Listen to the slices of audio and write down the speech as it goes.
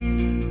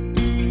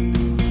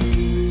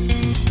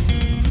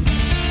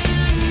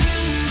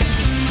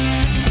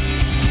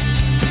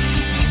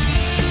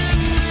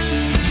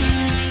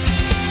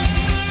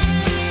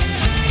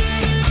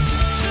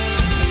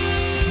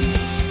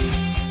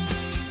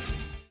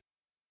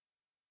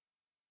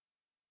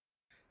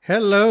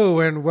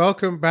Hello and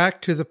welcome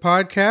back to the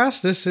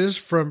podcast. This is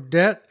From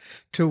Debt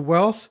to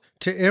Wealth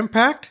to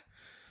Impact.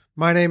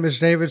 My name is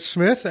David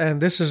Smith, and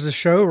this is the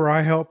show where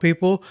I help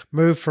people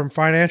move from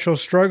financial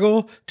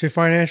struggle to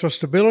financial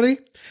stability,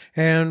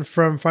 and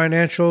from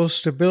financial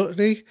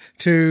stability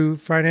to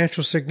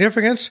financial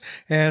significance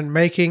and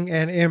making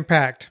an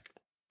impact.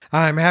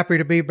 I'm happy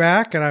to be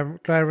back, and I'm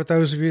glad with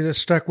those of you that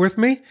stuck with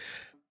me.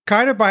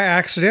 Kind of by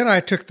accident, I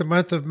took the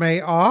month of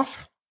May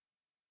off.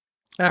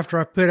 After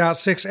I put out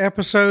 6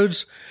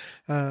 episodes,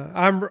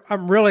 I'm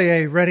really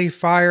a ready,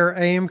 fire,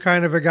 aim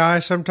kind of a guy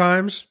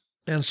sometimes.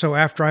 And so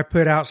after I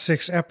put out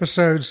 6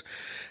 episodes,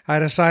 I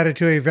decided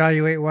to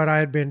evaluate what I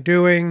had been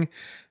doing,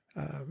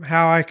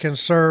 how I can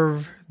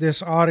serve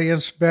this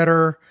audience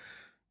better,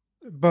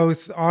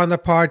 both on the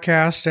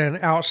podcast and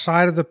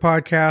outside of the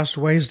podcast,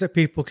 ways that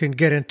people can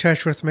get in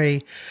touch with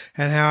me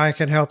and how I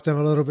can help them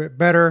a little bit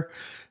better,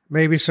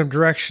 maybe some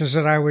directions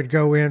that I would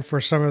go in for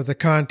some of the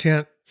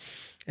content.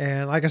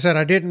 And like I said,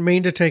 I didn't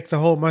mean to take the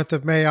whole month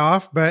of May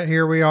off, but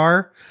here we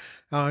are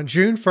on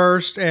June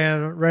 1st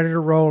and ready to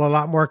roll. A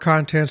lot more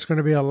content. It's going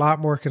to be a lot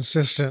more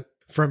consistent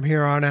from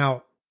here on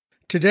out.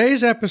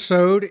 Today's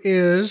episode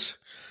is,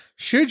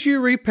 should you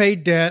repay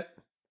debt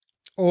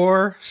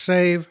or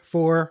save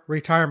for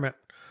retirement?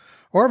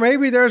 Or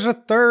maybe there's a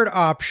third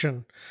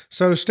option.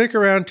 So stick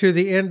around to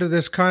the end of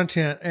this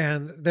content,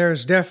 and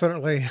there's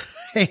definitely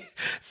a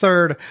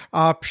third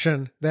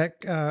option that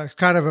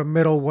kind of a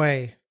middle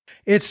way.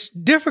 It's a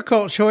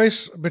difficult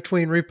choice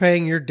between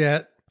repaying your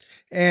debt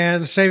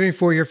and saving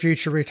for your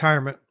future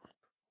retirement.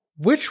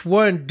 Which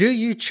one do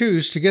you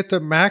choose to get the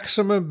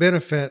maximum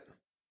benefit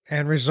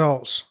and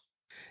results?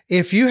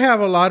 If you have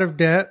a lot of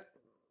debt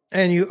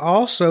and you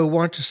also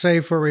want to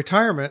save for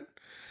retirement,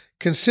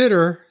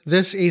 consider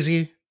this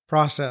easy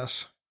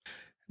process.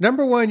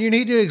 Number 1, you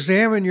need to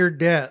examine your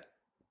debt.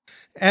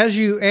 As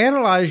you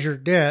analyze your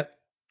debt,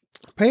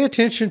 pay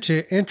attention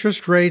to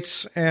interest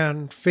rates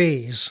and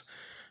fees.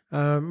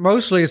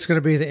 Mostly it's going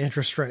to be the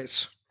interest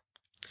rates.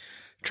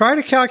 Try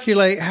to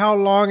calculate how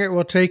long it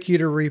will take you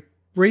to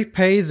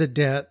repay the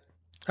debt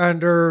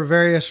under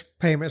various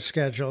payment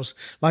schedules.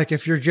 Like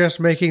if you're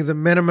just making the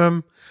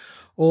minimum,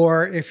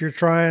 or if you're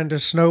trying to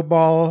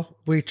snowball.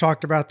 We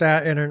talked about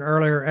that in an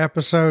earlier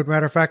episode.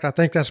 Matter of fact, I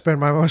think that's been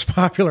my most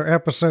popular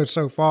episode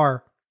so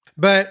far.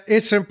 But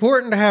it's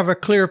important to have a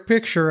clear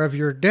picture of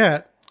your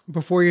debt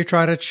before you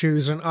try to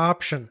choose an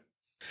option.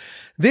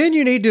 Then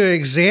you need to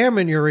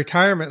examine your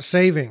retirement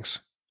savings.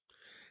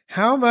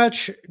 How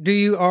much do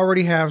you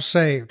already have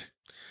saved?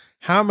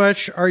 How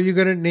much are you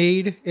going to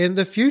need in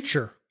the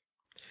future?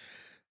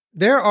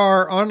 There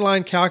are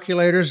online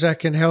calculators that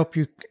can help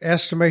you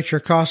estimate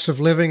your cost of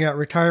living at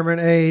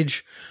retirement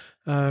age.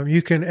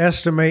 You can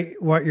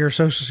estimate what your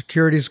Social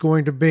Security is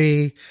going to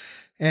be.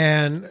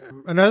 And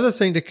another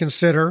thing to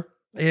consider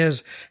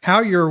is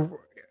how your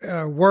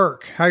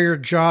how your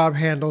job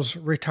handles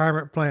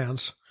retirement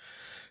plans.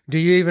 Do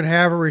you even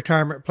have a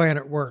retirement plan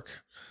at work?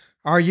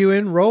 Are you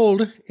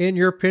enrolled in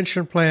your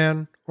pension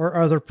plan or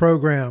other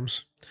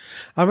programs?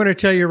 I'm going to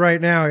tell you right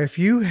now, if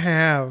you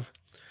have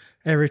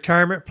a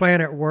retirement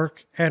plan at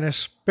work, and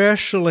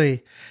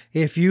especially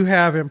if you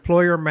have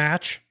employer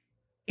match,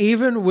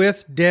 even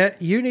with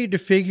debt, you need to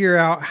figure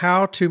out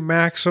how to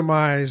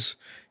maximize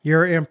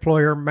your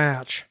employer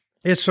match.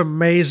 It's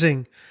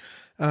amazing.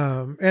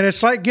 And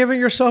it's like giving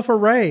yourself a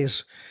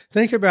raise.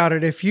 Think about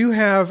it. If you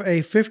have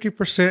a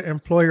 50%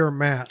 employer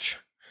match,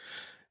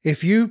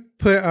 if you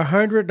put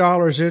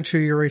 $100 into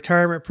your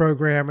retirement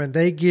program and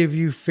they give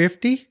you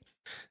 $50,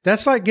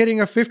 that's like getting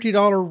a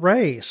 $50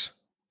 raise.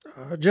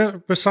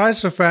 Just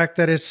besides the fact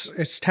that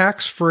it's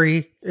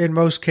tax-free in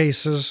most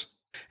cases,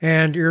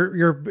 and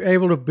you're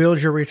able to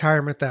build your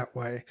retirement that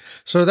way.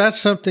 So that's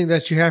something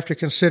that you have to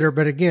consider.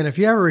 But again, if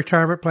you have a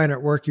retirement plan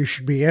at work, you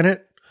should be in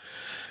it.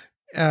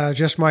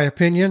 Just my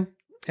opinion.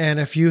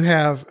 And if you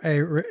have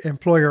a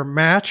employer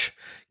match,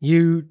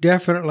 you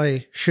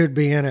definitely should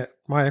be in it,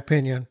 my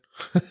opinion.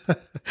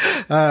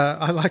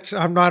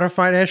 I'm not a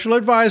financial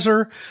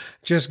advisor,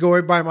 just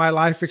going by my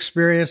life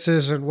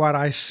experiences and what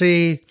I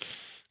see,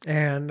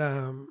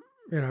 and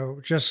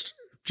just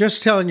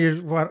telling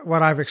you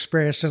what I've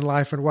experienced in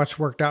life and what's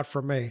worked out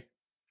for me.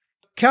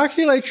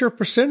 Calculate your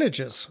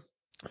percentages.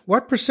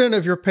 What percent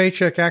of your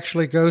paycheck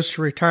actually goes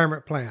to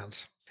retirement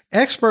plans?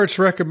 Experts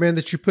recommend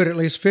that you put at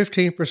least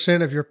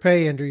 15% of your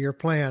pay into your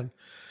plan.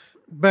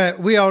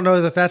 But we all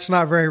know that that's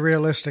not very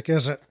realistic,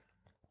 is it?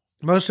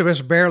 Most of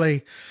us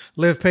barely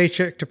live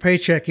paycheck to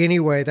paycheck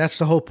anyway. That's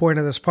the whole point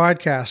of this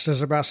podcast,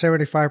 is about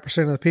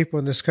 75% of the people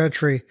in this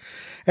country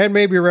and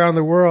maybe around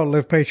the world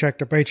live paycheck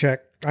to paycheck.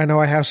 I know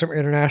I have some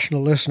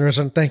international listeners,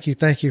 and thank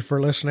you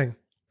for listening.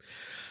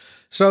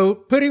 So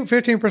putting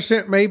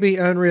 15% may be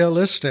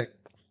unrealistic.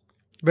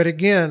 But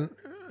again,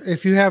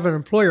 if you have an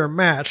employer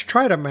match,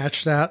 try to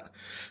match that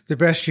the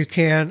best you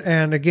can.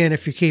 And again,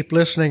 if you keep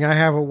listening, I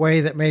have a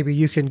way that maybe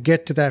you can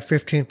get to that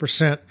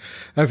 15%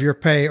 of your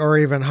pay or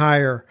even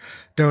higher,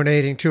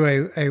 donating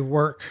to a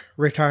work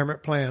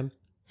retirement plan.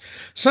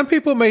 Some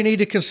people may need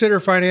to consider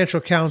financial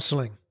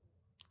counseling.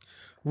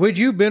 Would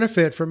you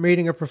benefit from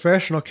meeting a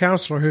professional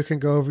counselor who can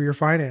go over your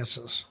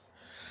finances?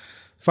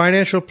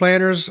 Financial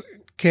planners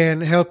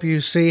can help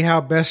you see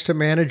how best to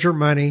manage your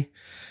money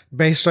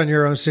based on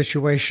your own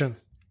situation.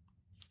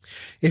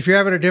 If you're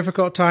having a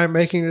difficult time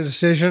making a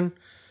decision,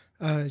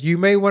 you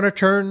may want to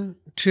turn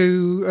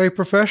to a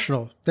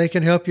professional. They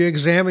can help you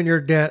examine your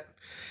debt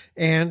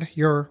and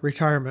your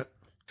retirement.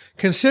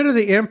 Consider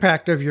the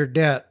impact of your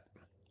debt.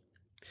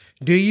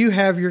 Do you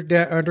have your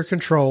debt under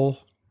control,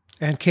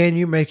 and can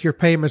you make your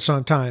payments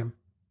on time?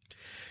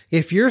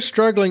 If you're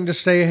struggling to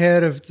stay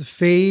ahead of the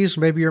fees,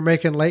 maybe you're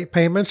making late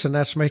payments and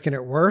that's making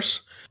it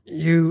worse.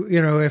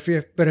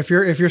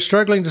 If you're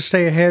struggling to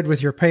stay ahead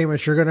with your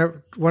payments, you're going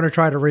to want to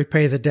try to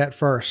repay the debt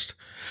first.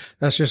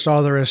 That's just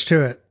all there is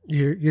to it.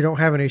 You don't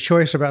have any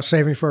choice about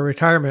saving for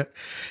retirement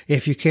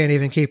if you can't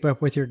even keep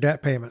up with your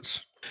debt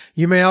payments.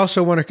 You may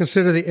also want to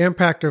consider the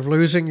impact of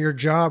losing your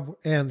job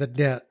and the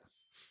debt.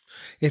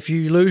 If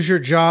you lose your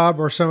job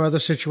or some other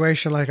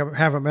situation like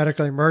have a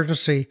medical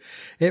emergency,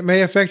 it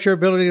may affect your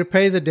ability to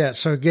pay the debt.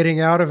 So getting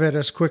out of it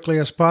as quickly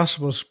as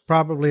possible is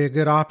probably a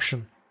good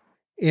option.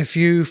 If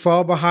you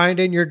fall behind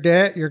in your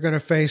debt, you're going to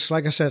face,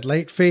 like I said,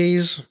 late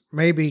fees,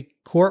 maybe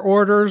court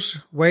orders,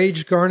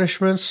 wage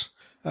garnishments,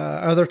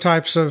 other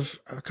types of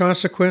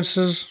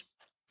consequences.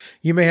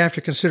 You may have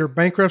to consider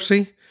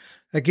bankruptcy.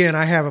 Again,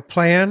 I have a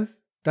plan.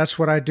 That's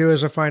what I do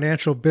as a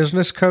finance coach and a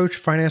business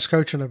coach.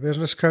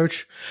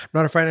 I'm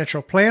not a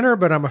financial planner,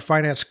 but I'm a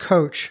finance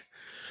coach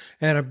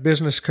and a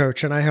business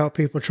coach, and I help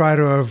people try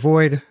to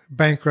avoid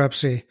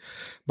bankruptcy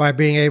by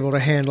being able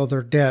to handle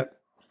their debt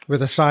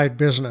with a side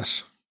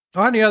business.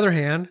 On the other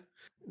hand,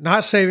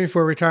 not saving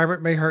for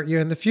retirement may hurt you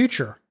in the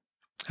future.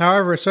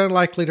 However, it's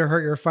unlikely to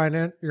hurt your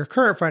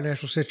current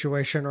financial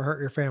situation or hurt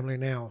your family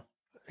now.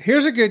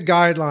 Here's a good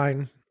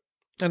guideline.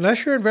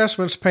 Unless your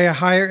investments pay a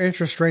higher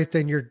interest rate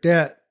than your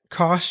debt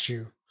cost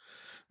you,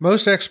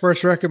 most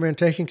experts recommend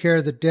taking care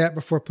of the debt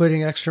before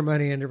putting extra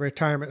money into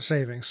retirement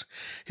savings.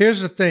 Here's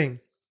the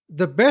thing.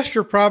 The best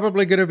you're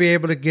probably going to be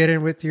able to get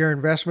in with your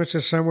investments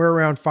is somewhere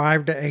around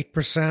 5 to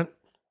 8%.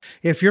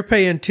 If you're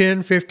paying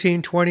 10,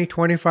 15, 20,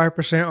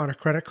 25% on a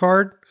credit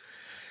card,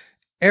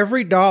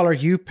 every dollar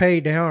you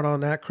pay down on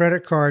that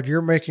credit card,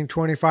 you're making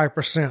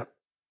 25%.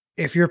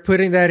 If you're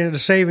putting that into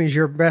savings,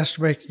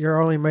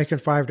 you're only making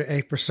 5 to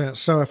 8%.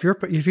 So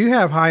if you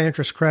have high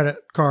interest credit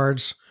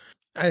cards,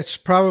 it's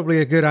probably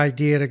a good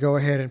idea to go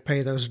ahead and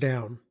pay those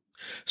down.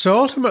 So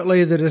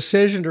ultimately, the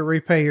decision to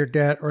repay your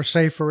debt or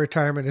save for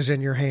retirement is in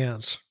your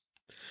hands.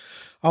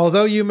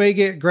 Although you may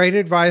get great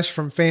advice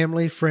from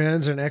family,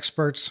 friends, and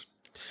experts,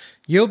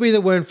 you'll be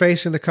the one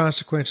facing the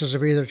consequences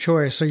of either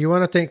choice, so you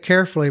want to think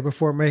carefully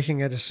before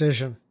making a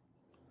decision.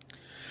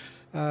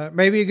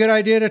 Maybe a good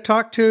idea to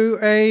talk to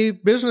a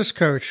business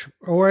coach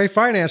or a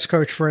finance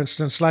coach, for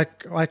instance,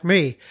 like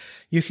me.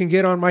 You can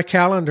get on my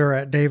calendar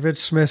at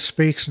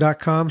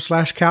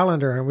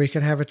davidsmithspeaks.com/calendar, and we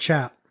can have a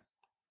chat.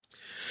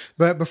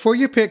 But before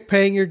you pick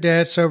paying your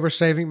debts over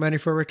saving money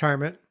for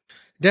retirement,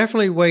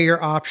 definitely weigh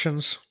your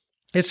options.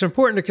 It's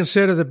important to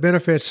consider the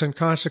benefits and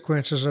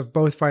consequences of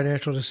both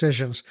financial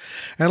decisions.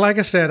 And like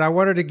I said, I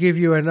wanted to give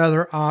you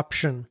another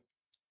option.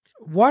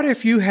 What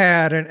if you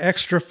had an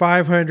extra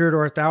 $500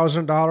 or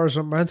 $1,000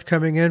 a month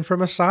coming in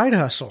from a side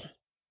hustle?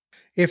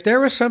 If there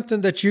was something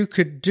that you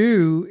could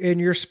do in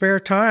your spare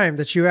time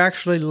that you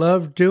actually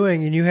loved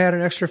doing and you had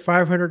an extra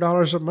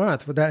 $500 a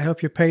month, would that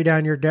help you pay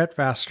down your debt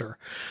faster?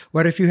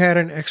 What if you had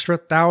an extra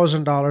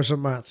 $1,000 a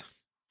month?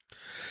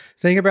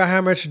 Think about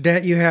how much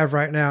debt you have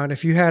right now, and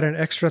if you had an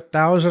extra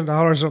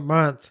 $1,000 a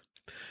month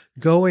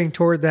going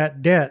toward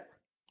that debt,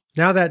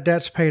 now that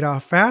debt's paid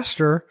off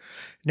faster.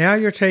 Now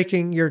you're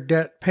taking your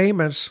debt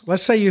payments.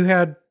 Let's say you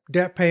had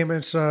debt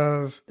payments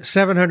of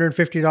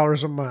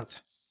 $750 a month.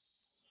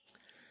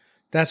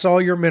 That's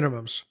all your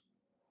minimums.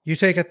 You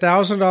take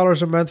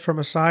 $1,000 a month from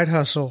a side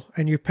hustle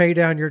and you pay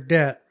down your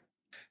debt.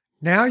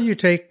 Now you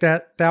take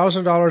that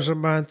 $1,000 a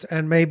month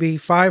and maybe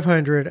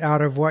 $500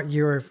 out of what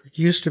you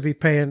used to be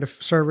paying to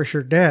service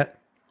your debt.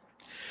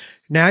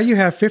 Now you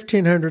have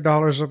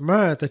 $1,500 a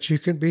month that you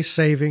can be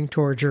saving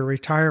towards your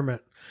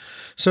retirement.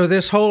 So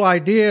this whole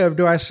idea of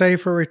do I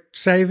save for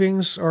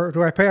savings or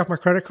do I pay off my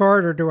credit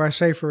card or do I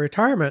save for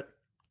retirement?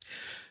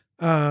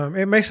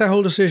 It makes that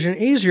whole decision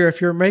easier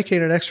if you're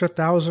making an extra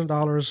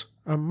 $1,000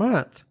 a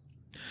month.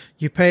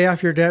 You pay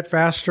off your debt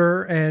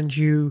faster and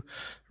you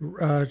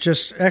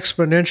just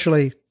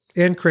exponentially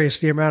increase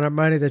the amount of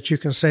money that you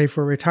can save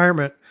for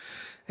retirement.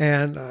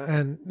 And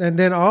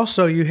then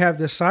also you have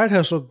this side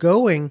hustle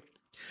going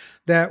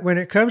that when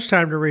it comes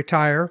time to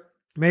retire,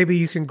 maybe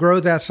you can grow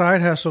that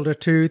side hustle to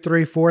 $2,000,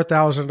 $3,000,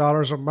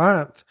 $4,000 a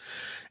month.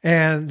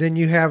 And then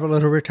you have a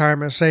little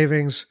retirement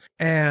savings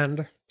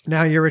and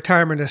now your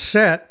retirement is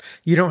set.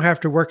 You don't have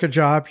to work a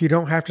job. You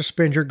don't have to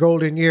spend your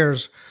golden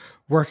years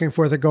working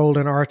for the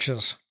golden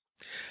arches.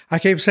 I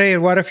keep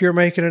saying, what if you're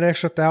making an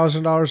extra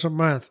 $1,000 a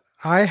month?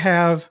 I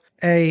have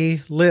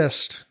a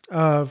list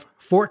of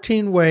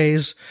 14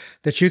 ways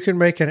that you can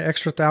make an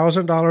extra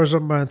 $1,000 a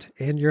month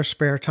in your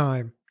spare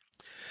time.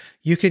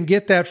 You can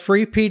get that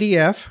free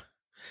PDF.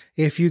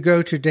 If you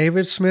go to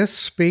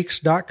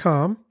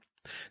davidsmithspeaks.com,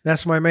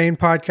 that's my main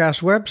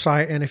podcast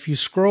website. And if you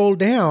scroll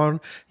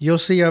down, you'll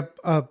see a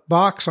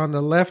box on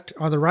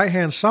the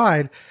right-hand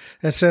side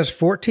that says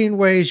 14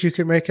 ways you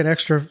can make an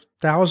extra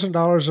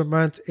 $1,000 a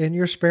month in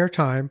your spare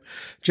time.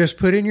 Just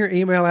put in your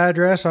email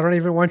address. I don't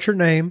even want your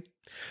name.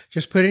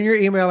 Just put in your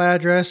email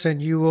address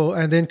and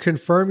then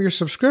confirm your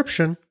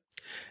subscription.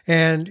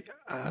 And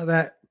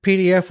that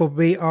PDF will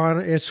be on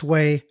its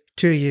way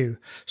to you.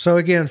 So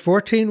again,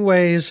 14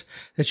 ways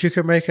that you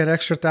can make an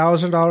extra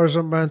 $1,000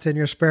 a month in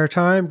your spare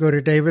time. Go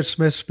to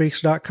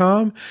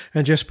davidsmithspeaks.com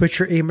and just put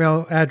your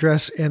email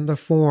address in the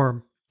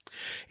form.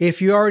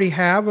 If you already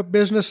have a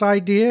business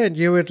idea and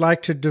you would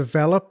like to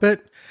develop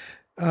it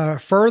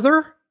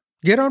further,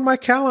 get on my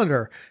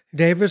calendar,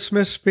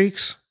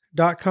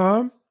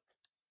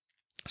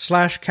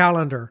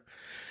 davidsmithspeaks.com/calendar.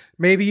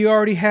 Maybe you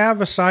already have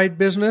a side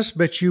business,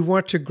 but you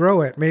want to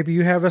grow it. Maybe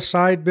you have a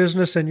side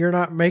business and you're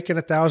not making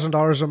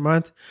 $1,000 a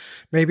month.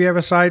 Maybe you have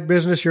a side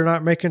business, you're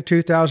not making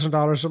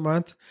 $2,000 a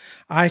month.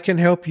 I can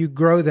help you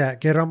grow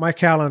that. Get on my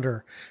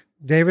calendar,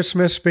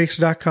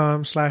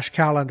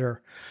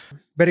 davidsmithspeaks.com/calendar.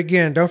 But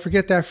again, don't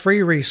forget that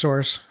free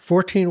resource,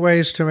 14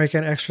 ways to make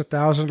an extra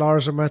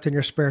 $1,000 a month in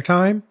your spare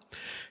time.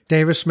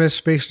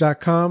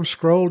 davidsmithspeaks.com.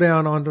 Scroll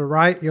down on the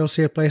right. You'll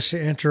see a place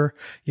to enter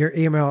your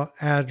email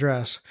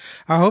address.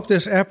 I hope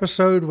this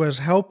episode was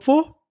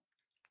helpful.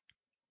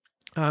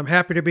 I'm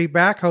happy to be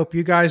back. Hope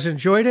you guys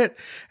enjoyed it,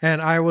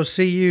 and I will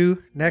see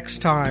you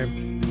next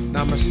time.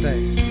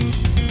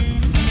 Namaste.